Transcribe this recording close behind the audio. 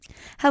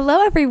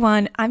Hello,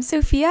 everyone. I'm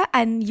Sophia,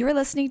 and you're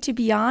listening to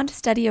Beyond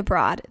Study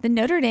Abroad, the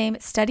Notre Dame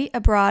Study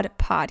Abroad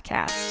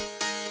podcast.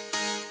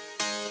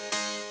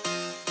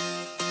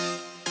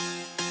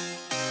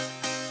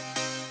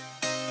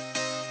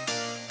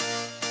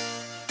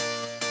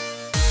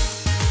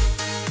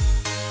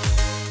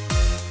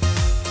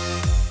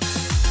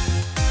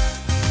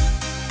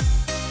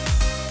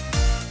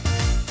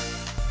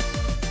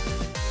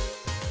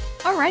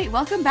 All right,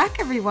 welcome back,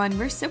 everyone.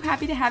 We're so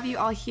happy to have you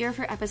all here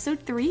for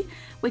episode 3,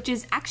 which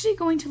is actually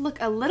going to look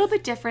a little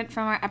bit different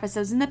from our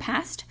episodes in the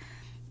past.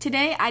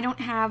 Today, I don't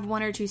have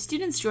 1 or 2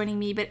 students joining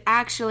me, but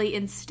actually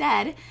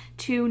instead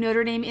 2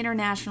 Notre Dame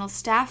International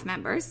staff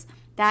members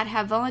that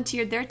have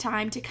volunteered their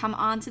time to come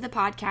onto the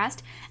podcast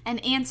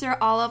and answer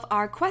all of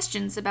our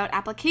questions about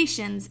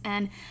applications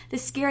and the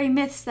scary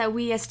myths that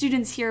we as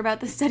students hear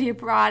about the study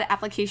abroad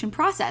application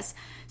process.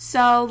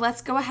 So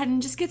let's go ahead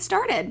and just get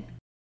started.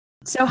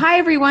 So hi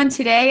everyone,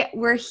 today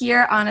we're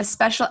here on a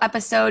special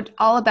episode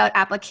all about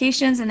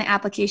applications and the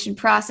application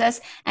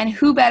process, and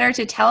who better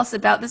to tell us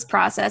about this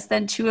process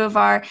than 2 of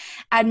our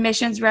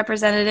admissions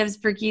representatives,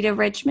 Brigida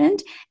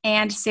Richmond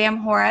and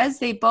Sam Juarez.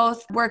 They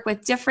both work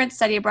with different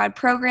study abroad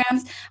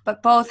programs,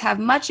 but both have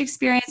much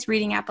experience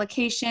reading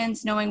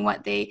applications, knowing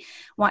what they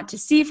want to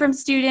see from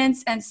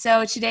students, and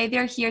so today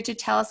they're here to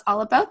tell us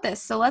all about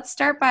this. So let's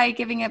start by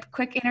giving a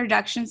quick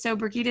introduction. So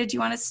Brigida, do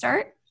you want to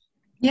start?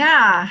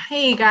 Yeah.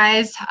 Hey,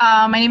 guys.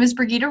 My name is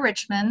Brigida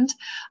Richmond.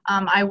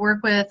 I work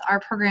with our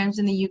programs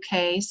in the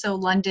UK, so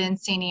London,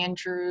 St.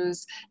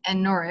 Andrews,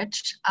 and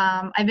Norwich.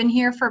 I've been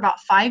here for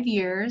about 5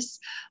 years.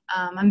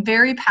 I'm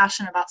very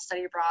passionate about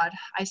study abroad.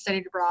 I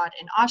studied abroad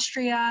in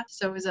Austria,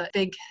 so it was a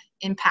big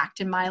impact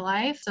in my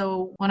life.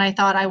 So when I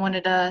thought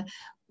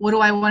what do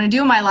I want to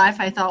do in my life,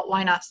 I thought,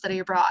 why not study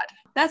abroad?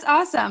 That's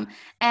awesome.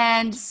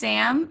 And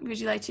Sam, would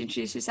you like to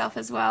introduce yourself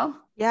as well?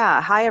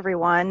 Yeah, hi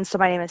everyone. So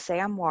my name is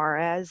Sam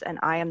Juarez, and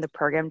I am the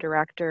program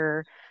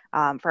director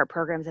for our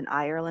programs in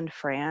Ireland,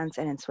 France,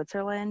 and in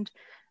Switzerland.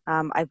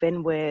 I've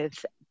been with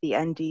the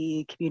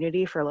ND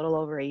community for a little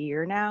over a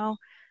year now.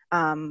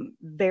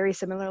 Very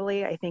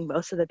similarly, I think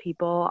most of the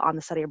people on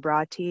the study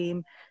abroad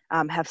team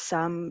have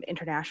some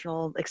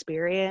international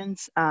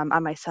experience. I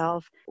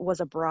myself was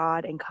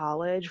abroad in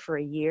college for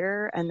a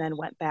year and then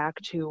went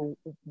back to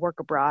work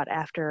abroad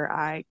after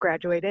I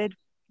graduated.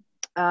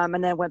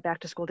 And then went back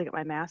to school to get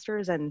my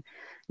master's, and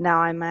now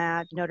I'm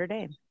at Notre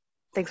Dame.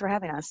 Thanks for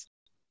having us.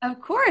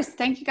 Of course.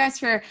 Thank you guys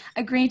for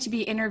agreeing to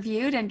be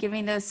interviewed and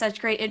giving those such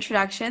great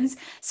introductions.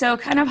 So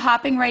kind of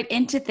hopping right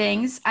into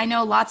things, I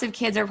know lots of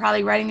kids are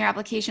probably writing their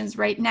applications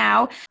right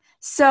now.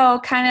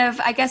 So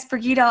I guess,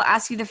 Brigida, I'll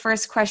ask you the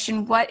first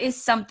question. What is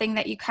something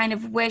that you kind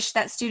of wish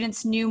that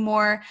students knew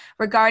more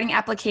regarding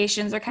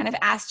applications or kind of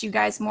asked you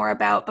guys more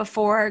about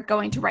before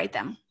going to write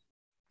them?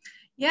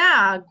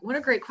 Yeah, what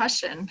a great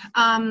question.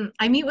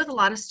 I meet with a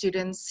lot of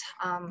students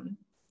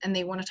and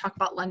they want to talk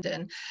about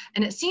London.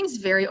 And it seems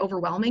very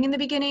overwhelming in the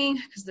beginning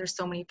because there's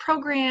so many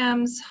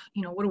programs.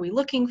 What are we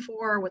looking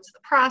for? What's the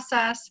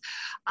process?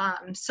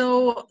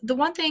 So the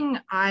one thing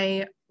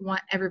I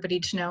want everybody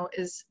to know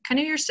is kind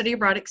of your study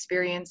abroad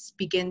experience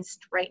begins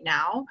right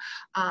now,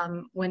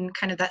 when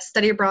kind of that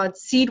study abroad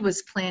seed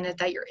was planted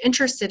that you're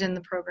interested in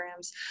the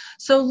programs.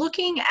 So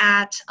looking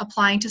at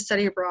applying to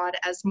study abroad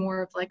as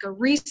more of like a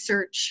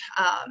research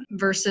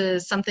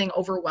versus something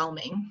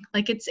overwhelming.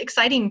 Like, it's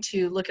exciting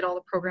to look at all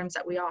the programs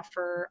that we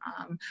offer,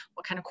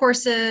 what kind of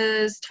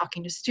courses,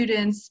 talking to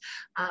students.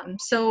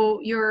 So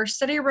your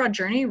study abroad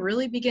journey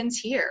really begins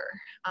here,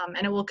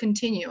 and it will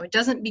continue. It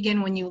doesn't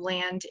begin when you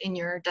land in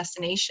your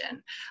destination.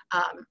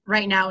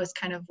 Right now is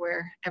kind of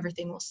where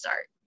everything will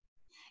start.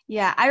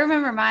 Yeah, I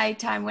remember my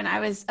time when I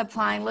was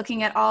applying,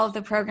 looking at all of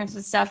the programs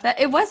and stuff, that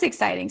it was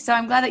exciting. So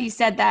I'm glad that you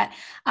said that,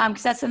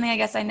 because that's something I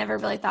guess I never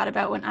really thought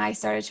about when I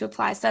started to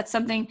apply. So that's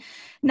something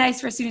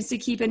nice for students to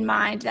keep in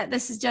mind, that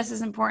this is just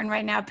as important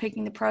right now,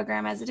 picking the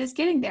program, as it is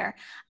getting there.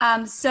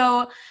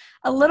 So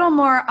a little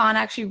more on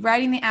actually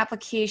writing the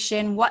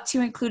application, what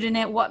to include in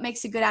it, what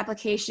makes a good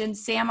application.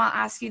 Sam, I'll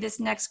ask you this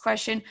next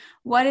question.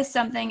 What is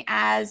something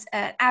as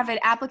an avid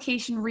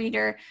application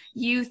reader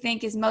you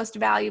think is most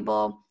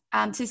valuable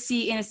to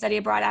see in a study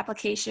abroad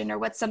application, or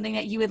what's something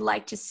that you would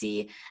like to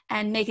see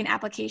and make an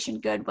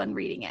application good when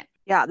reading it?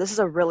 Yeah, this is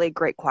a really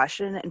great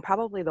question, and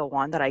probably the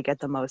one that I get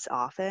the most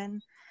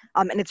often.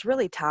 And it's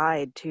really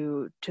tied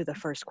to the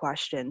first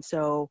question.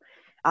 So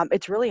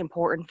it's really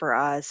important for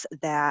us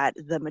that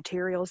the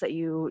materials that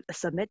you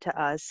submit to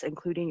us,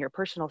 including your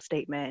personal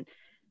statement,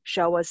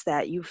 show us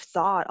that you've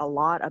thought a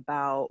lot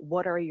about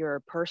what are your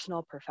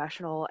personal,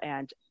 professional,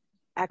 and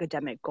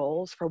academic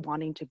goals for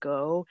wanting to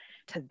go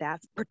to that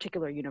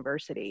particular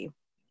university.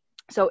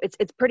 So it's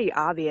pretty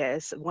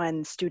obvious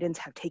when students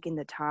have taken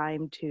the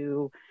time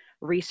to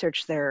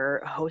research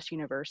their host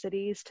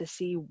universities to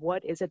see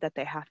what is it that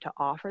they have to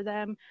offer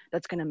them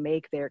that's going to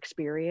make their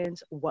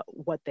experience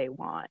what they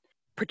want.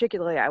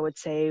 Particularly, I would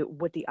say,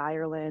 with the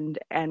Ireland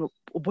and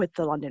with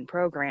the London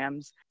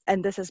programs,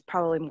 and this is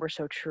probably more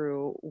so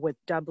true with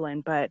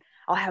Dublin, but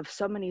I'll have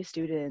so many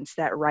students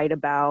that write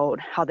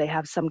about how they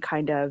have some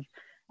kind of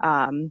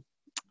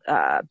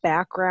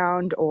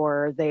background,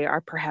 or they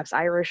are perhaps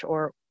Irish,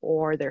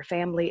 or their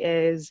family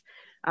is.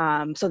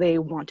 So they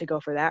want to go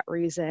for that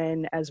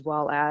reason, as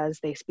well as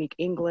they speak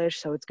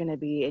English. So it's going to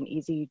be an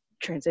easy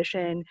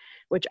transition,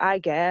 which I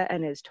get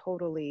and is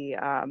totally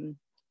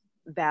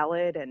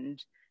valid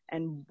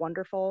and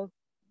wonderful.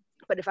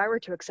 But if I were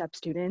to accept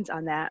students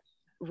on that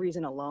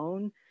reason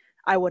alone,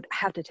 I would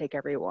have to take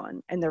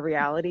everyone. And the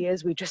reality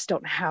is we just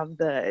don't have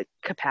the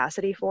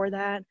capacity for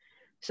that.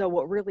 So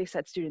what really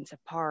sets students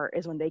apart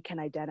is when they can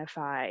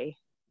identify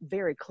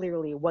very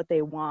clearly what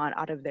they want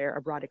out of their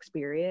abroad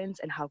experience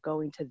and how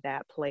going to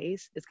that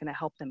place is going to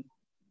help them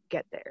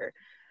get there.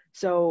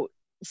 So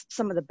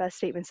some of the best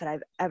statements that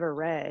I've ever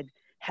read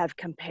have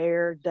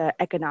compared the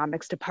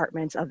economics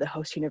departments of the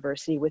host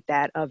university with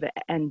that of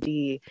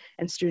ND,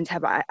 and students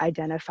have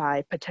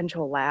identified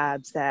potential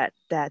labs that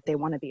they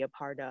want to be a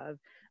part of.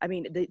 I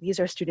mean, these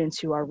are students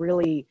who are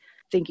really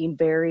thinking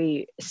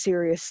very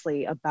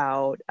seriously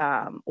about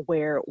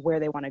where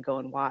they want to go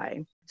and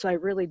why. So I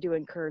really do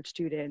encourage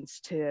students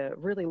to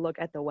really look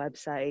at the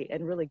website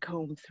and really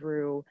comb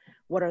through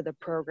what are the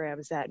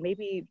programs that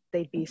maybe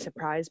they'd be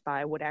surprised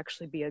by would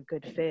actually be a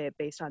good fit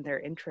based on their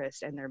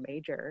interest and their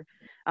major.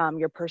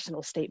 Your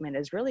personal statement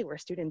is really where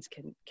students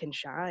can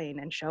shine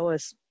and show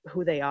us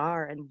who they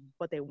are and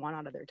what they want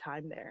out of their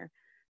time there.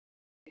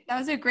 That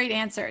was a great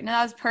answer. No,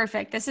 that was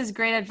perfect. This is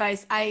great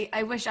advice.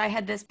 I wish I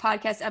had this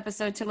podcast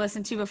episode to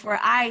listen to before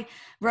I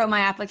wrote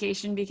my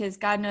application, because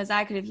God knows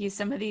I could have used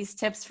some of these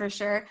tips for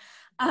sure.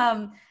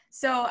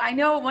 So I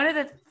know one of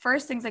the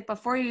first things, like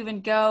before you even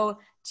go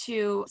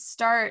to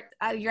start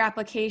your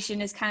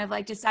application, is kind of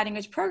like deciding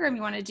which program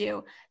you want to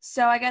do.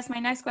 So I guess my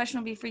next question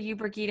will be for you,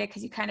 Brigitte,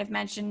 because you kind of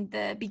mentioned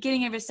the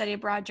beginning of your study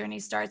abroad journey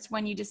starts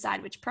when you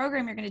decide which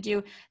program you're going to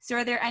do. So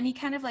are there any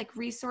kind of like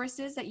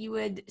resources that you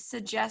would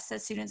suggest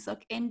that students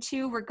look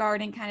into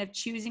regarding kind of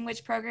choosing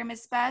which program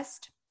is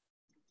best?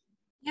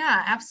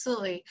 Yeah,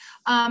 absolutely.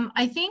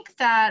 I think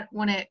that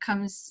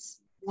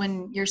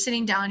when you're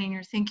sitting down and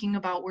you're thinking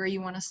about where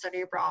you want to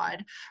study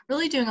abroad,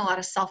 really doing a lot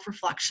of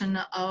self-reflection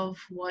of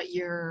what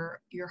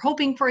you're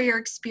hoping for your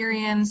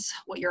experience,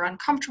 what you're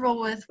uncomfortable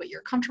with, what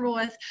you're comfortable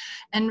with,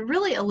 and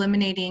really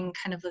eliminating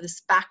kind of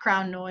this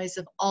background noise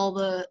of all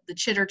the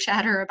chitter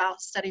chatter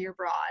about study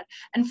abroad,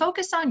 and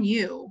focus on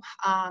you.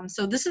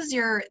 So this is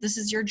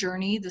your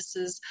journey. This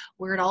is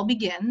where it all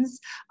begins.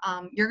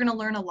 You're going to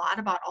learn a lot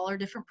about all our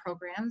different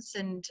programs,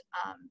 and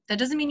that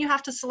doesn't mean you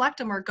have to select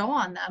them or go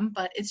on them,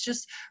 but it's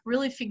just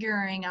really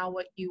figuring out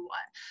what you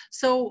want.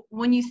 So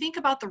when you think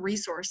about the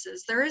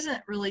resources, there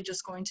isn't really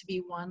just going to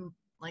be one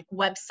like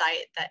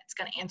website that's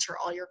going to answer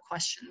all your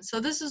questions. So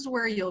this is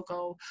where you'll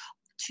go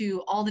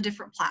to all the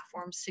different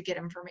platforms to get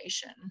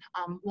information.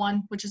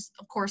 One, which is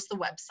of course the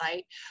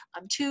website.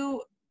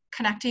 Two,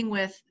 connecting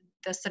with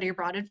the study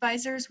abroad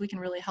advisors. We can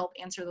really help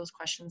answer those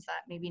questions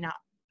that maybe not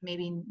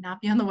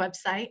be on the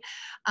website.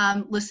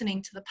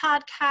 Listening to the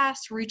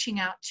podcast,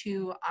 reaching out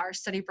to our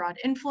study abroad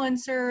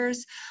influencers.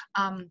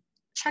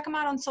 Check them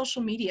out on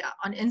social media.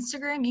 On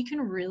Instagram, you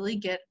can really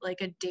get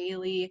like a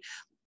daily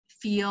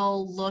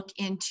look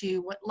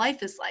into what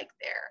life is like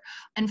there,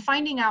 and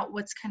finding out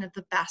what's kind of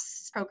the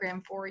best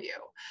program for you.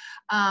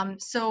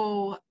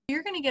 So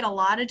you're going to get a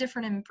lot of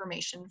different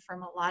information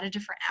from a lot of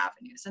different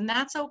avenues, and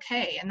that's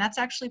okay. And that's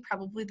actually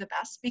probably the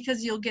best,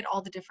 because you'll get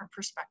all the different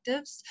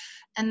perspectives.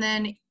 And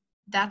then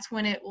that's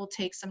when it will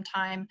take some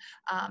time.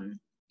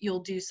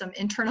 You'll do some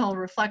internal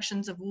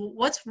reflections of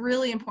what's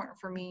really important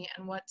for me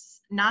and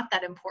what's not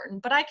that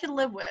important, but I can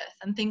live with,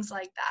 and things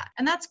like that.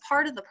 And that's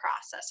part of the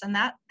process. And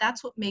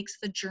that's what makes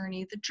the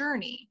journey the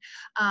journey.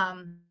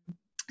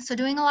 So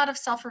doing a lot of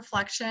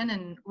self-reflection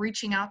and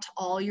reaching out to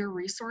all your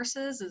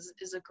resources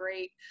is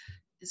great.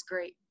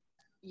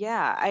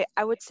 Yeah,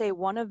 I would say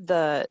one of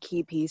the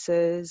key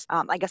pieces,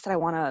 I guess, that I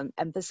want to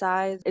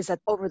emphasize is that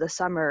over the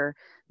summer,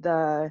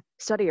 the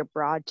study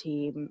abroad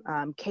team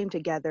came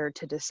together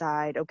to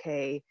decide,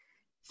 okay,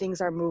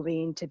 things are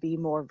moving to be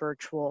more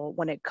virtual.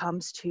 When it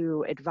comes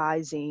to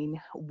advising,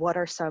 what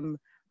are some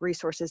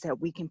resources that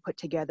we can put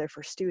together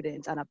for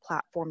students on a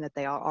platform that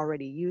they are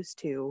already used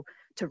to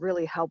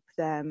really help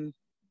them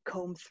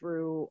comb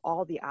through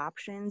all the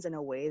options in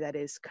a way that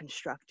is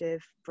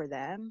constructive for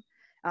them.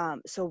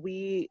 So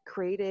we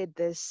created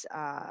this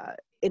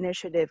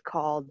initiative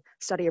called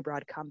Study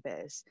Abroad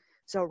Compass.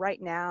 So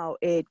right now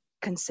it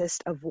consists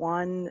of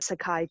one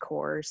Sakai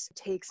course. It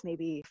takes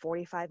maybe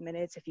 45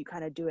 minutes if you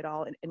kind of do it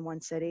all in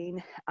one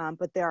sitting.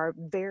 But there are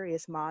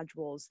various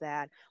modules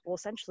that will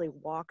essentially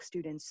walk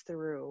students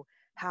through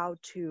how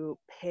to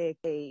pick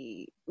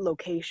a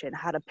location,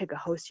 how to pick a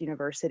host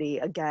university,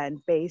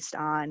 again, based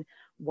on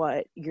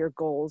what your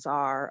goals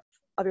are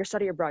of your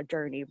study abroad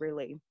journey,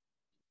 really.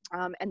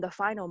 And the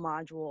final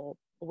module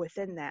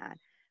within that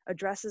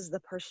addresses the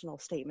personal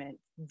statement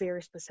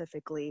very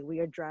specifically. We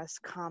address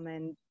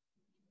common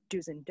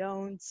do's and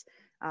don'ts.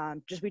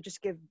 We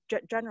just give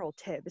general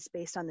tips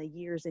based on the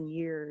years and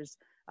years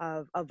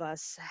of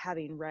us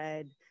having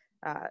read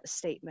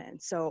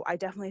statement. So I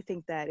definitely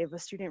think that if a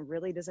student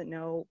really doesn't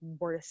know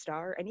where to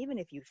start, and even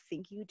if you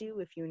think you do,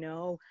 if you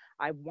know,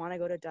 I want to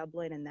go to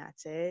Dublin and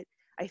that's it,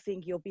 I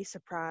think you'll be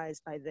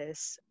surprised by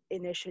this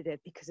initiative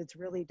because it's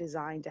really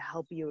designed to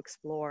help you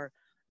explore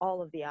all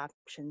of the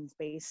options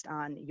based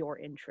on your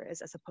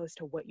interests as opposed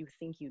to what you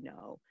think you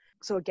know.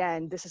 So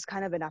again, this is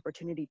kind of an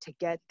opportunity to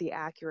get the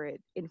accurate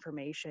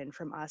information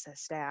from us as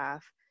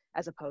staff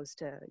as opposed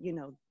to,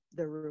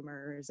 the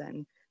rumors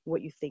and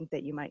what you think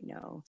that you might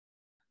know.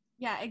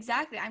 Yeah,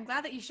 exactly. I'm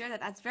glad that you shared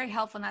that. That's very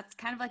helpful. And that's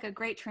kind of like a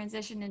great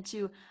transition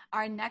into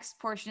our next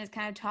portion, is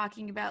kind of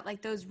talking about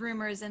like those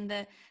rumors and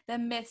the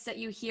myths that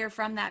you hear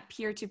from that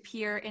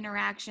peer-to-peer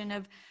interaction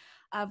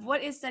of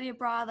what is study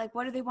abroad, like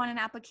what do they want in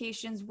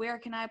applications, where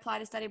can I apply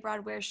to study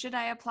abroad, where should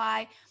I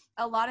apply.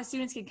 A lot of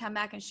students can come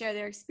back and share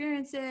their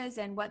experiences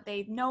and what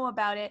they know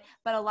about it,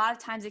 but a lot of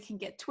times it can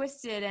get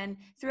twisted. And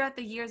throughout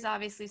the years,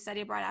 obviously, study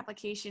abroad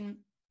application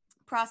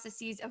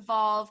processes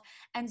evolve.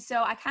 And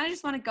so I kind of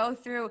just want to go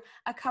through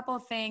a couple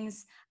of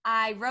things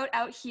I wrote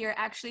out here,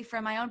 actually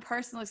from my own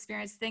personal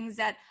experience, things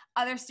that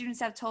other students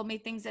have told me,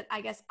 things that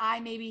I guess I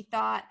maybe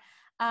thought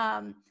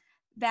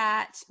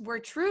that were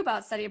true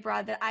about study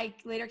abroad that I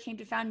later came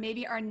to find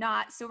maybe are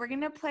not. So we're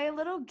going to play a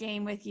little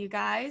game with you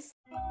guys.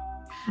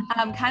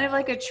 Kind of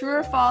like a true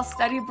or false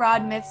study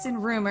abroad myths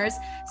and rumors.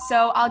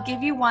 So I'll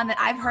give you one that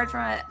I've heard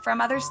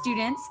from other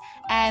students,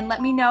 and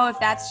let me know if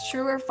that's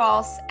true or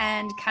false,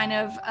 and kind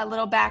of a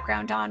little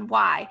background on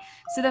why.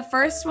 So the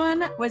first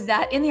one was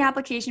that in the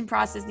application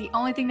process, the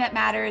only thing that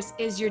matters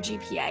is your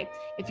GPA.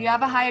 If you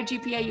have a higher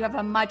GPA, you have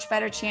a much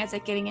better chance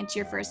at getting into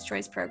your first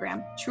choice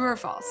program. True or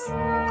false?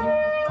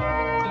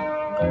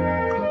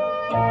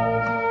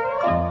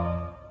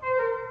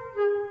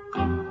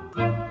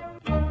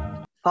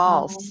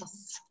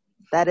 False.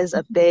 That is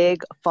a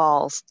big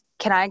false.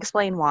 Can I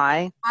explain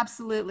why?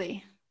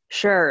 Absolutely.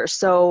 Sure.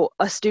 So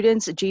a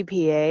student's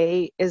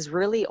GPA is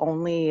really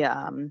only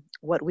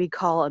what we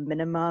call a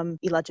minimum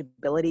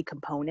eligibility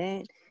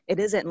component. It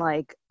isn't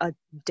like a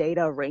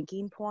data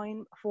ranking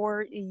point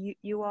for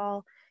you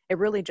all. It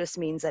really just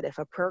means that if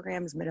a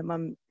program's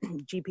minimum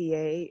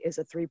GPA is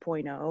a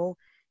 3.0,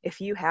 if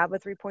you have a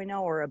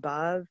 3.0 or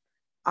above,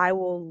 I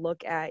will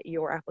look at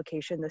your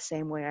application the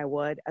same way I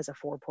would as a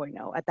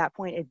 4.0. At that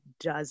point, it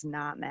does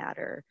not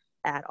matter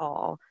at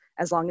all,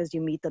 as long as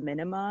you meet the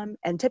minimum.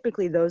 And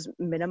typically those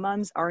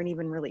minimums aren't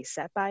even really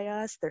set by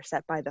us. They're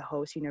set by the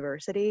host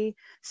university.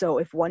 So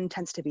if one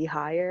tends to be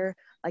higher,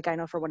 like I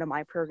know for one of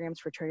my programs,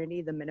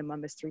 fraternity, the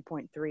minimum is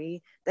 3.3.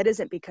 That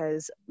isn't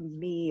because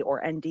me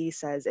or ND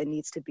says it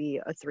needs to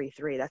be a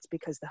 3.3. That's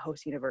because the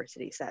host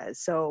university says.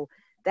 So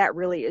that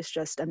really is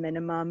just a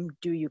minimum.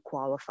 Do you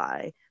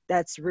qualify?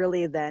 That's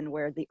really then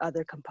where the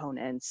other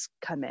components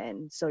come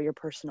in. So your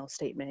personal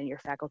statement, your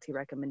faculty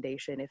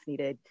recommendation, if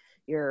needed,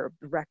 your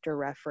rector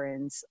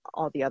reference,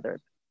 all the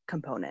other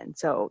components.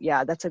 So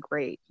yeah, that's a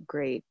great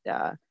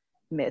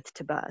myth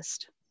to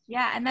bust.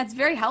 Yeah, and that's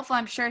very helpful,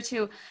 I'm sure,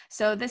 too.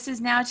 So this is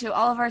now to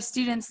all of our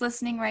students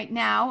listening right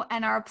now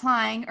and are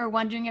applying or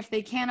wondering if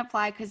they can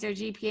apply because their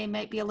GPA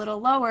might be a little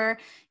lower.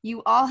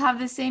 You all have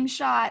the same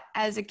shot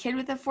as a kid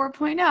with a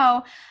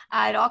 4.0.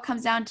 It all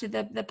comes down to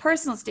the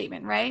personal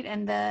statement, right?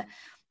 And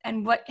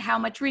how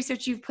much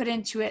research you've put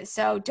into it.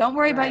 So don't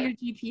worry about your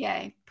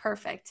GPA.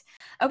 Perfect.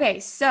 Okay,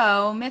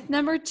 so myth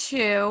number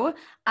 2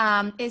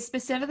 is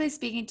specifically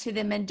speaking to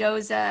the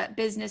Mendoza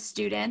business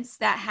students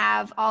that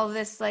have all of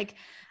this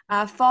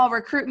fall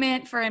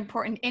recruitment for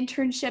important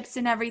internships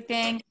and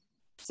everything.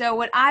 So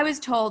what I was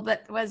told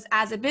that was,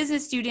 as a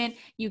business student,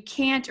 you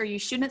can't or you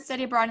shouldn't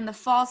study abroad in the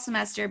fall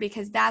semester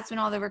because that's when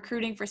all the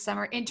recruiting for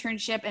summer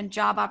internship and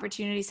job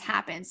opportunities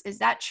happens. Is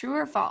that true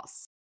or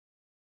false?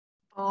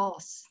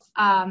 False.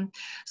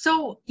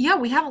 So yeah,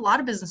 we have a lot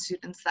of business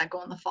students that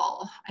go in the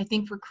fall. I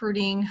think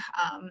recruiting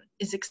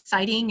is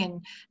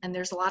exciting and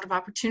there's a lot of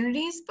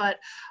opportunities, but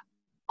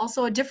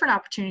also a different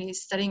opportunity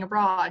studying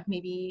abroad.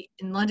 Maybe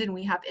in London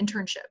we have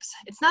internships.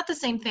 It's not the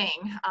same thing,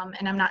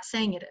 and I'm not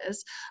saying it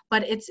is,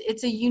 but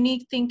it's a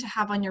unique thing to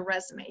have on your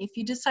resume. If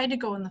you decide to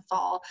go in the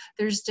fall,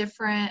 there's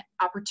different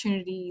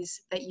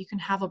opportunities that you can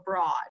have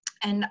abroad.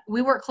 And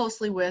we work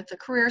closely with the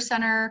Career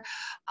Center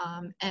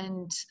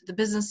and the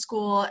business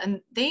school, and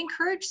they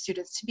encourage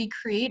students to be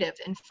creative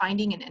in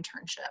finding an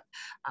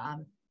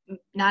internship.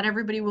 Not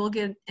everybody will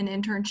get an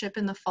internship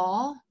in the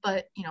fall,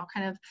 but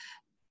kind of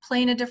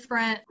playing a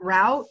different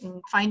route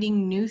and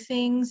finding new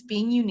things,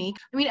 being unique.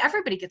 I mean,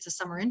 everybody gets a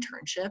summer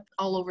internship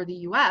all over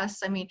the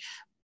US.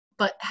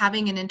 But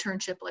having an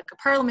internship, like a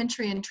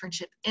parliamentary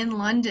internship in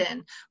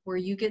London, where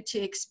you get to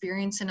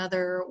experience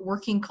another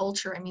working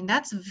culture,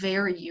 that's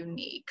very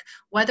unique.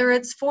 Whether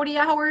it's 40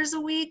 hours a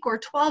week or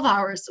 12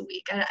 hours a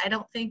week, I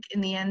don't think in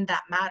the end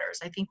that matters.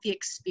 I think the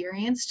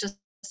experience just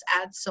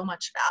adds so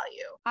much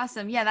value.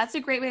 Awesome. Yeah, that's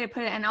a great way to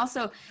put it. And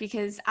also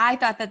because I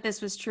thought that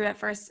this was true at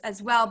first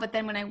as well, but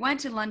then when I went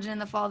to London in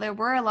the fall, there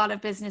were a lot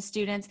of business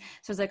students.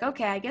 So I was like,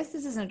 okay, I guess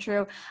this isn't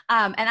true.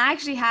 And I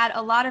actually had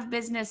a lot of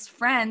business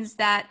friends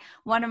that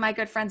one of my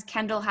good friends,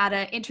 Kendall, had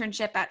an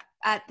internship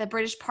at the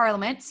British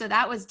Parliament. So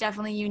that was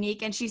definitely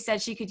unique. And she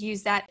said she could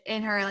use that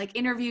in her like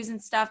interviews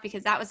and stuff,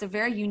 because that was a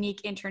very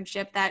unique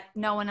internship that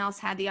no one else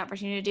had the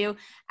opportunity to do.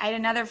 I had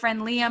another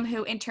friend, Liam,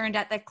 who interned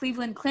at the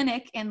Cleveland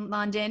Clinic in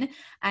London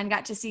and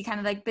got to see kind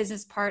of like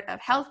business part of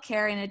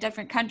healthcare in a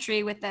different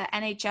country with the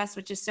NHS,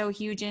 which is so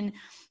huge in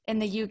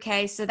the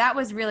UK. So that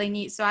was really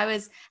neat. So I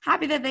was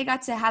happy that they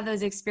got to have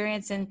those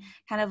experience and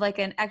kind of like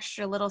an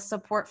extra little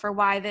support for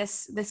why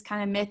this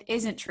kind of myth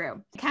isn't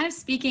true. Kind of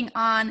speaking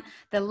on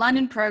the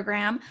London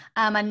program,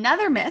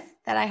 another myth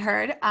that I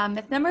heard,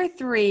 myth number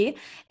 3,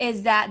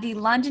 is that the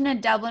London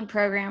and Dublin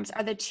programs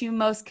are the 2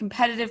 most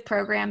competitive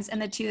programs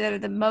and the 2 that are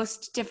the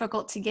most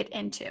difficult to get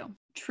into.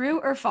 True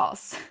or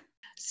false?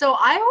 So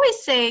I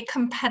always say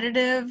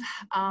competitive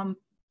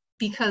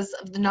because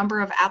of the number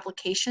of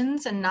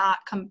applications and not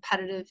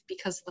competitive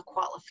because of the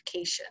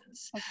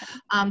qualifications.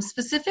 Okay.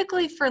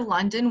 Specifically for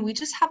London, we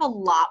just have a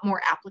lot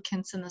more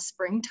applicants in the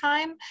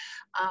springtime.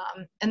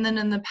 And then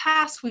in the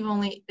past, we've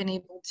only been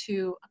able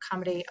to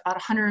accommodate about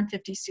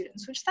 150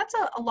 students, which that's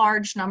a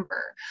large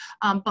number.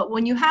 But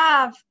when you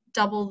have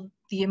double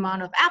the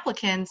amount of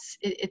applicants,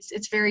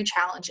 it's very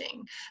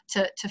challenging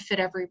to fit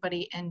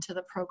everybody into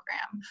the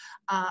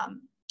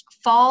program.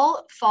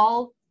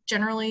 Fall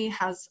generally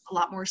has a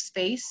lot more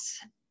space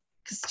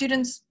because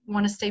students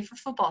want to stay for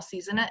football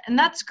season, and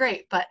that's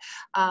great. But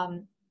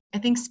I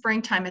think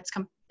springtime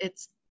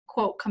it's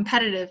quote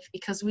competitive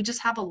because we just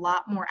have a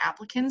lot more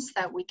applicants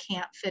that we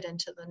can't fit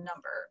into the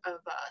number of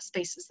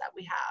spaces that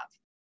we have.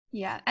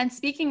 Yeah. And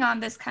speaking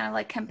on this kind of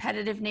like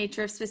competitive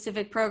nature of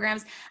specific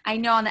programs, I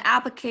know on the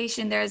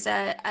application, there's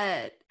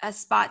a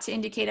spot to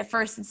indicate a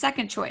first and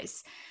second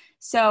choice.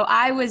 So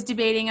I was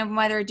debating on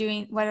whether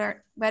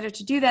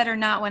to do that or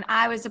not when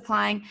I was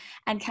applying,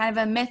 and kind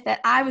of a myth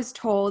that I was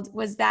told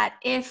was that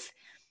if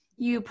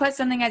you put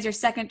something as your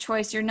second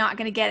choice, you're not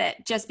going to get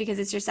it just because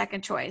it's your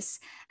second choice.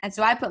 And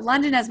so I put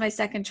London as my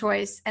second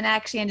choice and I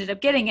actually ended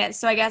up getting it.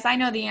 So I guess I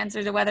know the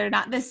answer to whether or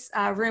not this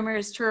rumor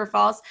is true or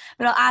false,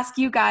 but I'll ask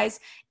you guys,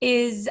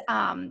 is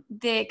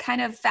the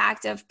kind of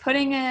fact of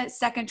putting a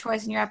second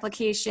choice in your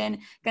application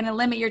going to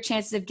limit your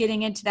chances of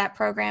getting into that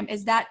program?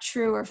 Is that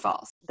true or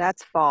false?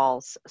 That's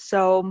false.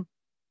 So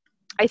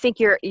I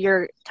think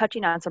you're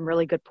touching on some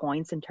really good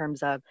points in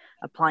terms of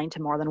applying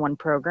to more than one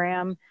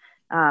program.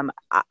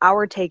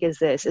 Our take is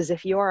this, is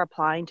if you are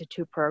applying to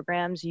 2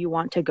 programs, you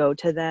want to go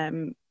to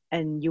them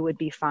and you would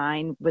be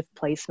fine with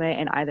placement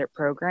in either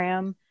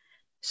program.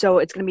 So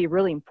it's going to be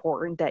really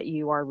important that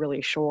you are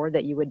really sure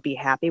that you would be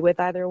happy with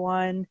either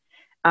one.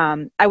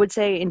 I would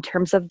say in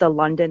terms of the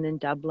London and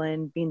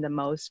Dublin being the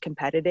most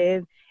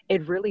competitive,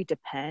 it really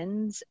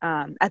depends.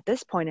 At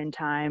this point in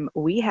time,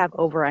 we have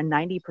over a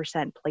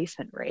 90%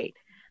 placement rate.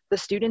 The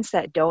students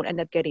that don't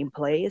end up getting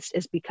placed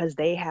is because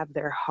they have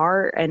their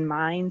heart and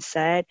mind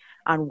set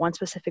on one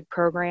specific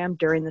program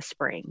during the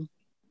spring.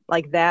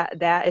 Like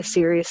that is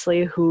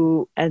seriously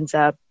who ends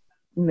up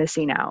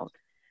missing out.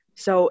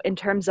 So in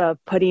terms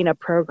of putting a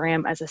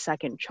program as a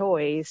second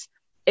choice,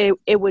 it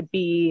would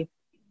be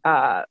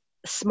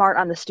smart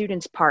on the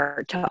student's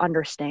part to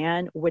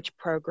understand which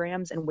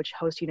programs and which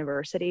host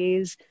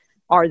universities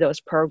are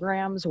those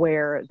programs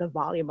where the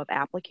volume of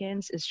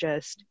applicants is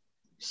just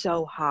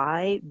so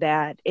high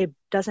that it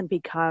doesn't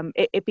become,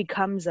 it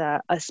becomes a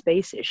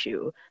space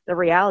issue. The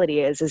reality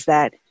is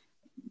that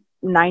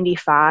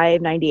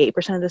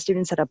 98% of the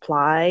students that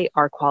apply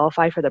are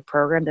qualified for the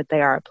program that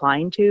they are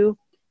applying to.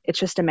 It's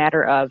just a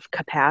matter of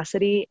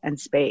capacity and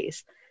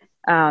space.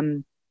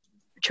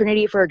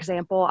 Trinity, for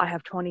example, I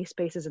have 20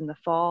 spaces in the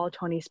fall,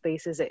 20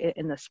 spaces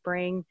in the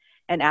spring,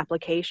 and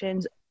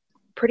applications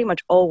pretty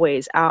much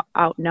always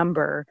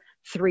outnumber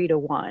 3 to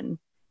 1.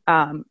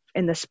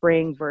 In the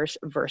spring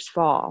versus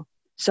fall.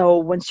 So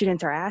when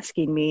students are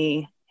asking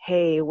me,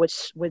 hey,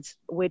 which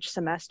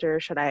semester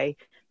should I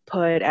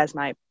put as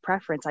my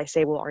preference, I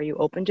say, well, are you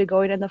open to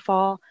going in the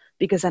fall?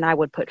 Because then I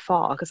would put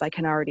fall, because I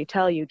can already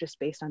tell you just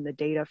based on the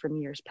data from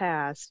years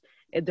past,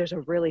 there's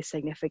a really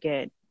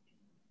significant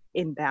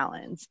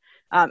imbalance.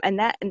 And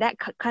that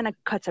kind of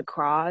cuts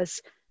across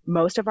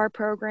most of our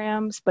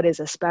programs, but is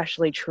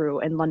especially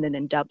true in London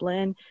and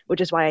Dublin, which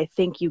is why I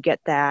think you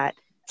get that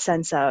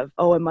sense of,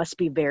 oh, it must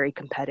be very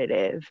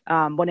competitive,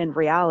 when in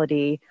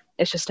reality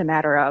it's just a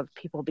matter of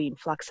people being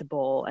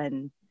flexible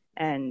and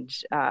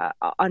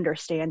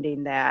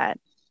understanding that,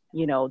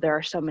 you know, there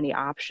are so many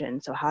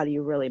options, so how do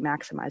you really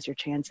maximize your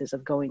chances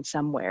of going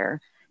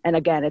somewhere? And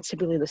again, it's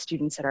typically the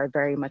students that are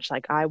very much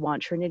like, I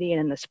want Trinity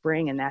and in the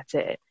spring and that's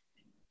it.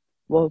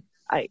 Well,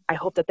 I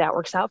hope that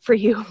works out for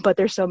you, but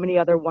there's so many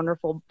other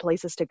wonderful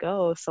places to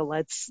go, so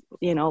let's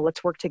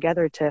work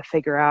together to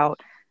figure out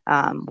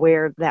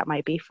where that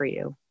might be for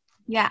you.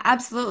 Yeah,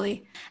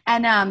 absolutely.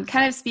 And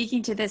kind of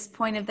speaking to this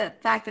point of the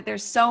fact that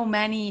there's so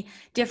many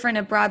different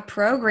abroad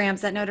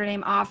programs that Notre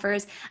Dame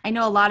offers, I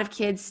know a lot of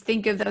kids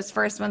think of those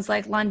first ones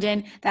like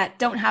London that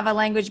don't have a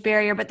language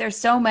barrier, but there's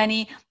so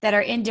many that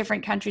are in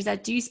different countries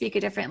that do speak a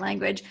different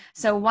language.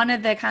 So one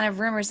of the kind of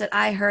rumors that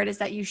I heard is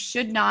that you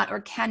should not or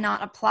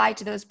cannot apply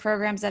to those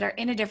programs that are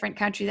in a different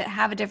country that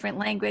have a different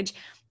language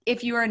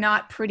if you are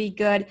not pretty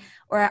good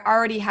or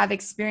already have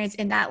experience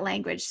in that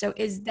language. So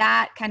is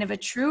that kind of a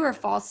true or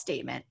false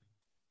statement?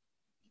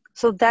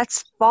 So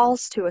that's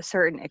false to a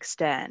certain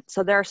extent.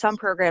 So there are some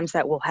programs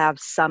that will have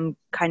some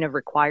kind of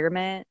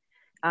requirement.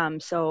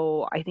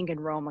 So I think in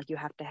Rome, like you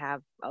have to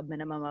have a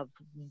minimum of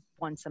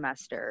one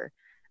semester.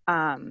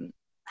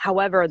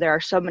 However, there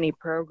are so many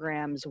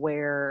programs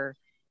where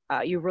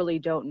you really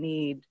don't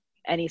need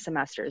any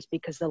semesters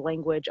because the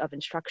language of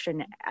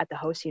instruction at the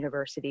host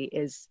university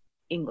is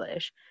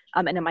English,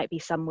 and it might be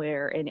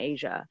somewhere in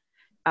Asia.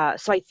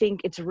 So I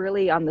think it's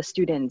really on the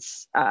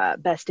students'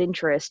 best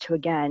interest to,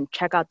 again,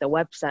 check out the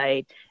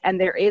website. And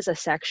there is a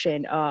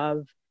section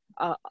of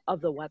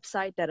the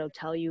website that'll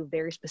tell you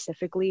very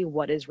specifically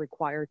what is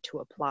required to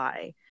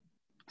apply.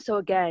 So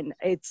again,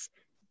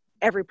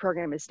 every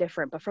program is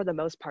different, but for the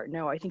most part,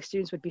 no, I think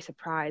students would be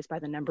surprised by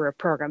the number of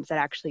programs that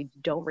actually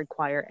don't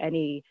require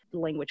any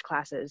language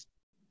classes.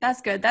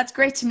 That's good. That's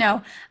great to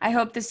know. I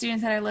hope the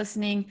students that are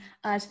listening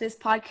to this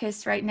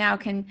podcast right now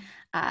can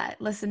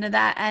listen to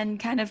that and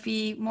kind of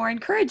be more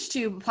encouraged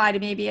to apply to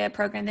maybe a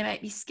program they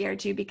might be scared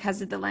to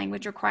because of the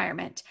language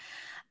requirement.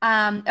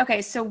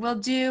 Okay, so we'll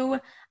do,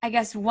 I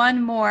guess,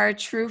 one more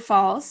true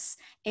false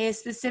is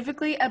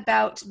specifically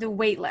about the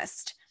wait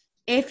list.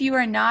 If you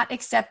are not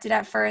accepted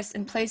at first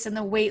and placed on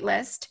the wait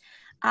list,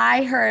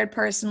 I heard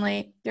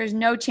personally, there's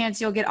no chance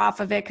you'll get off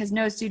of it because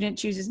no student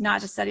chooses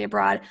not to study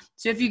abroad.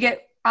 So if you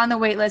get on the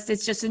wait list,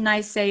 it's just a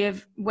nice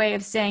way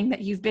of saying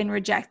that you've been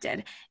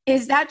rejected.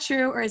 Is that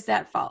true or is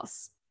that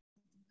false?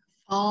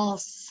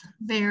 False,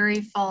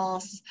 very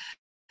false.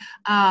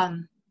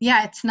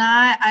 Yeah, it's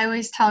not, I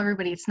always tell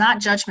everybody, it's not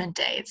judgment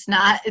day. It's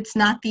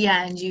not the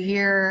end. You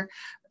hear,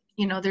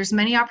 there's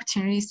many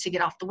opportunities to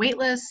get off the wait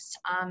list.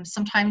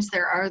 Sometimes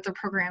there are other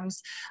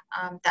programs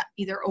that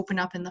either open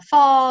up in the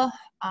fall.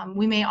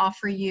 We may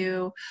offer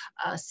you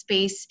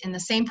space in the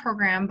same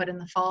program, but in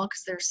the fall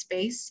because there's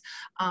space.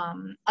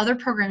 Other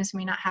programs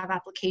may not have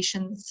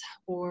applications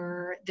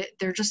or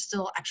they're just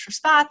still extra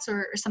spots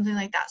or something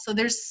like that. So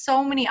there's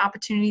so many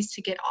opportunities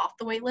to get off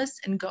the wait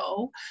list and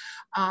go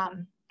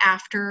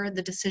after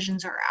the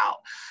decisions are out.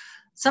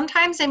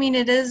 Sometimes,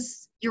 it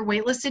is, you're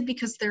waitlisted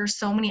because there are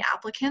so many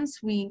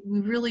applicants. We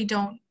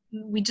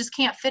just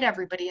can't fit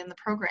everybody in the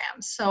program.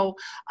 So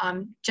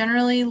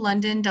generally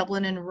London,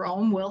 Dublin, and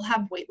Rome will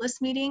have waitlist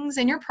meetings,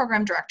 and your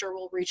program director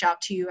will reach out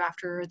to you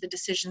after the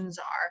decisions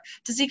are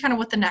to see kind of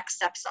what the next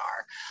steps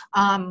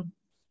are.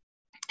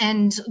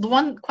 And the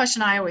one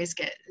question I always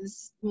get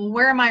is, well,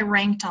 where am I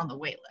ranked on the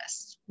wait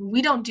list?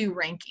 We don't do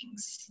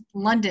rankings.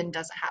 London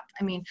doesn't have,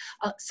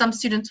 some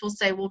students will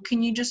say, well,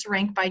 can you just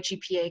rank by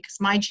GPA?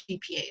 Because my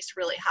GPA is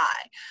really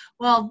high.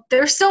 Well,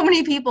 there's so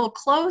many people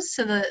close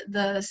to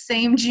the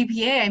same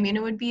GPA.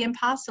 It would be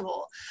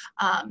impossible.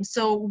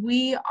 So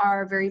we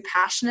are very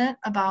passionate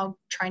about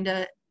trying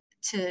to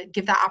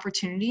give that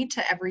opportunity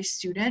to every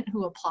student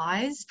who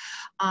applies.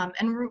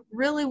 And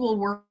really we'll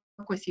work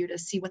with you to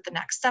see what the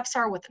next steps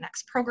are, what the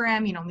next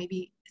program,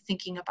 maybe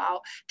thinking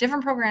about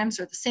different programs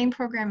or the same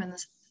program in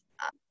this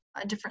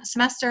a different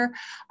semester.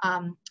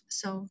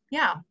 So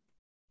yeah.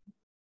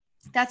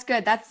 That's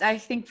good. That's, I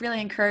think,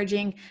 really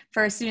encouraging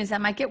for students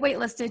that might get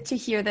waitlisted to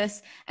hear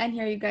this and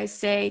hear you guys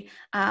say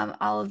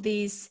all of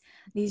these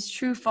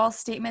true false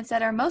statements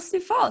that are mostly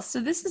false. So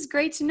this is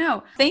great to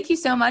know. Thank you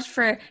so much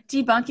for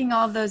debunking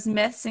all of those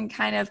myths and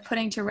kind of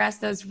putting to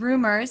rest those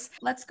rumors.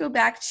 Let's go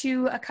back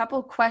to a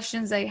couple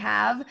questions I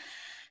have.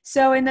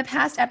 So in the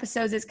past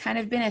episodes, it's kind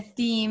of been a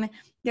theme.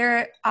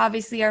 There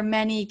obviously are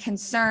many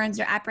concerns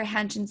or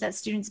apprehensions that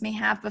students may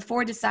have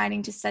before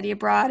deciding to study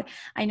abroad.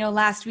 I know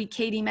last week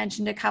Katie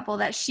mentioned a couple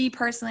that she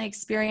personally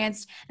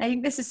experienced, and I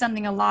think this is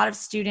something a lot of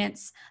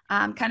students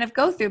kind of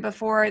go through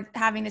before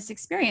having this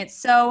experience.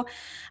 So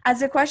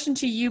as a question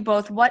to you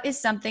both, what is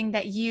something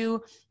that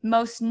you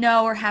most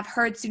know or have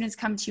heard students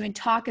come to you and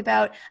talk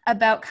about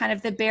kind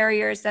of the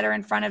barriers that are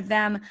in front of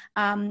them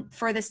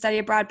for the study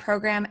abroad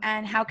program,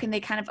 and how can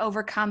they kind of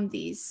overcome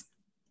these?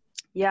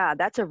 Yeah,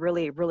 that's a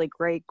really, really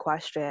great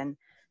question.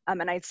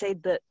 And I'd say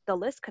that the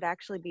list could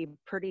actually be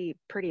pretty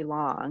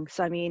long.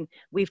 So,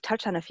 we've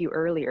touched on a few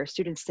earlier,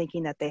 students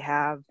thinking that they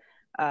have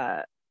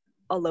a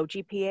low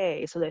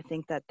GPA, so they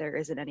think that there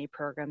isn't any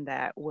program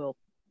that will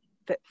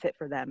fit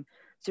for them.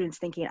 Students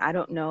thinking, I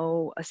don't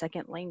know a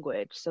second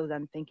language, so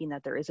them thinking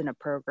that there isn't a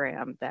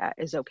program that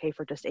is okay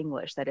for just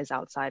English that is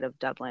outside of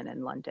Dublin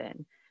and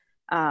London.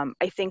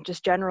 I think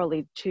just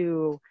generally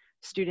too,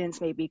 students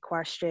may be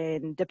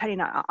questioned,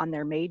 depending on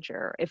their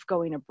major, if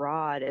going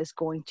abroad is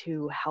going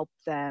to help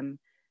them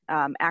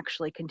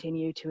actually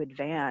continue to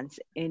advance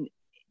in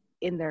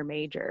their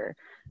major.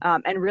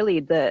 And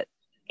really the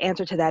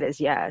answer to that is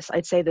yes.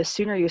 I'd say the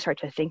sooner you start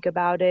to think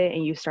about it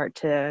and you start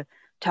to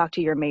talk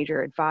to your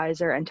major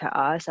advisor and to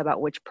us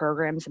about which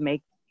programs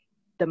make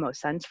the most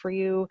sense for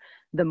you,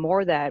 the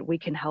more that we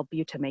can help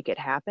you to make it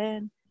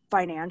happen.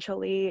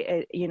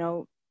 Financially,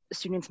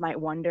 students might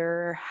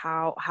wonder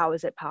how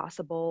is it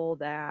possible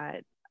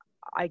that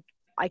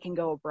I can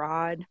go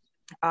abroad,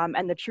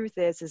 and the truth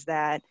is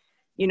that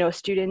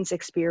students'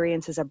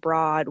 experiences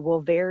abroad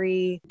will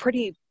vary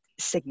pretty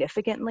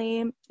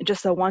significantly.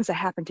 Just the ones that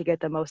happen to get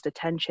the most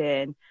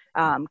attention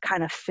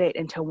kind of fit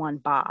into one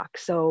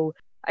box. So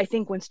I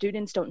think when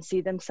students don't see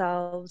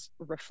themselves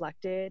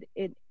reflected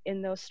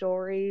in those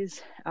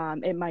stories,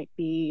 it might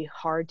be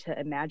hard to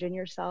imagine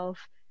yourself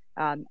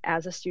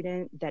as a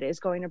student that is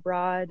going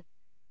abroad.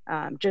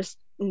 Just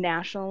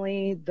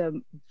nationally,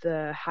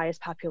 the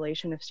highest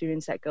population of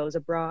students that goes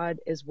abroad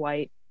is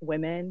white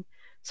women.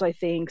 So I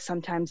think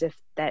sometimes if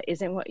that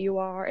isn't what you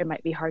are, it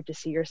might be hard to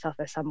see yourself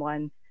as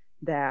someone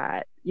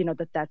that,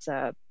 that's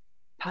a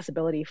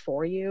possibility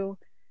for you.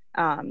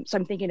 So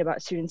I'm thinking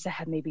about students that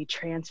have maybe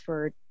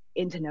transferred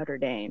into Notre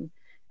Dame.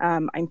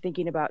 I'm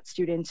thinking about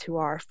students who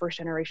are first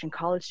generation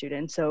college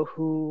students, so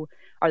who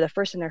are the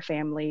first in their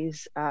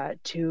families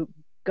to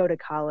go to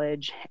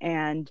college.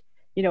 And,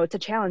 it's a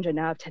challenge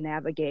enough to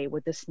navigate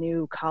what this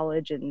new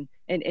college and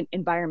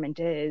environment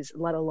is,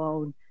 let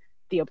alone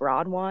the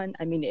abroad one.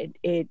 I mean,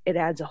 it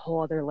adds a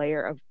whole other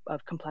layer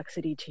of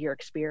complexity to your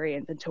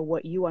experience and to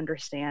what you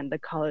understand the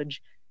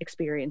college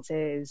experience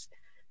is.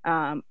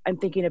 I'm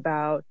thinking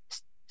about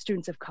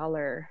students of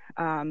color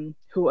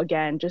who,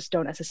 again, just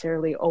don't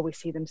necessarily always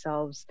see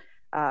themselves,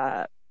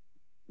 in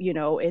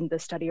the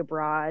study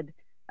abroad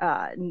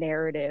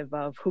narrative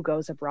of who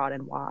goes abroad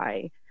and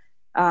why.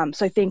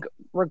 So I think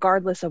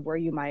regardless of where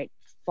you might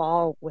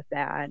fall with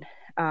that,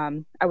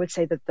 I would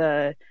say that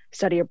the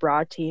study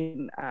abroad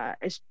team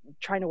is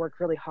trying to work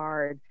really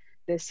hard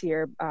this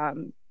year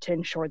to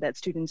ensure that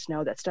students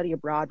know that study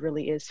abroad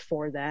really is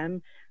for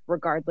them,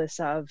 regardless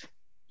of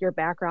your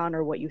background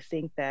or what you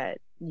think that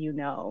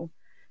so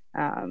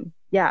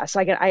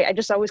I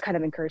just always kind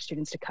of encourage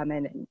students to come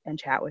in and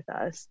chat with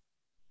us.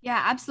 Yeah,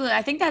 absolutely.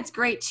 I think that's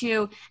great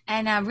too,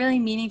 and really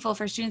meaningful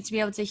for students to be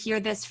able to hear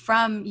this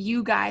from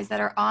you guys that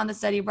are on the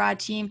study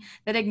abroad team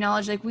that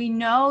acknowledge, like, we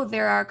know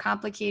there are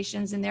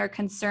complications and there are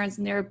concerns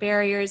and there are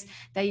barriers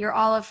that you're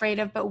all afraid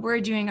of, but we're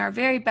doing our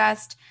very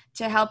best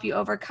to help you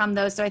overcome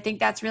those. So I think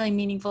that's really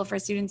meaningful for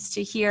students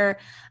to hear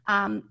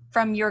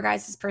from your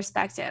guys'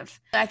 perspective.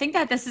 I think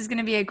that this is going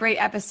to be a great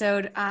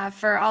episode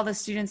for all the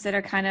students that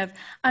are kind of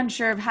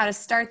unsure of how to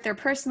start their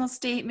personal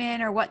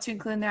statement or what to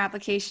include in their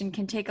application,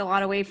 can take a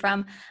lot away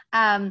from. So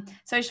I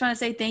just want to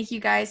say thank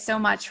you guys so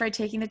much for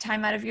taking the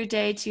time out of your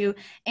day to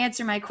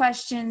answer my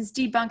questions,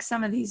 debunk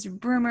some of these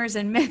rumors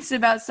and myths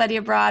about study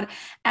abroad,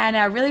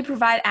 and really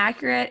provide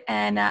accurate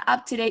and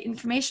up-to-date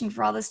information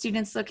for all the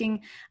students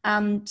looking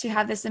to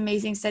have this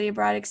amazing study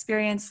abroad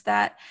experience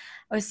that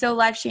was so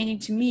life-changing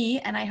to me,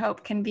 and I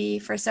hope can be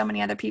for so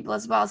many other people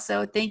as well.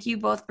 So thank you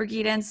both,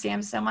 Brigitte and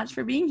Sam, so much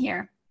for being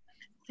here.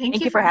 Thank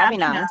you for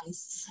having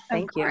us.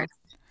 Thank you.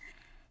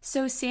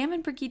 So Sam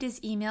and Brigitte's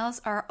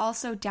emails are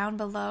also down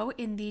below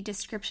in the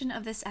description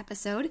of this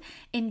episode.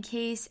 In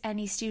case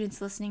any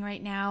students listening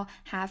right now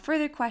have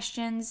further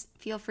questions,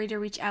 feel free to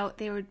reach out.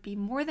 They would be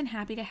more than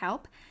happy to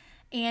help.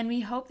 And we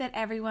hope that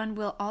everyone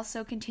will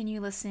also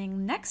continue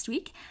listening next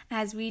week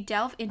as we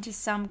delve into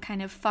some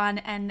kind of fun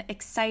and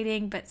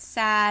exciting but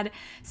sad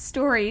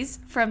stories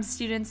from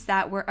students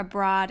that were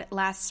abroad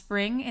last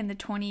spring in the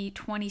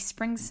 2020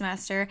 spring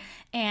semester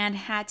and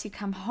had to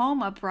come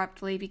home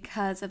abruptly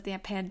because of the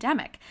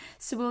pandemic.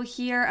 So we'll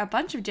hear a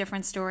bunch of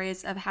different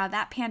stories of how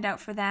that panned out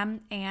for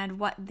them and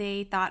what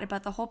they thought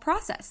about the whole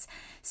process.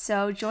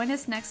 So join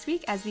us next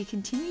week as we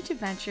continue to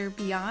venture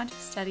beyond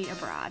study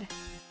abroad.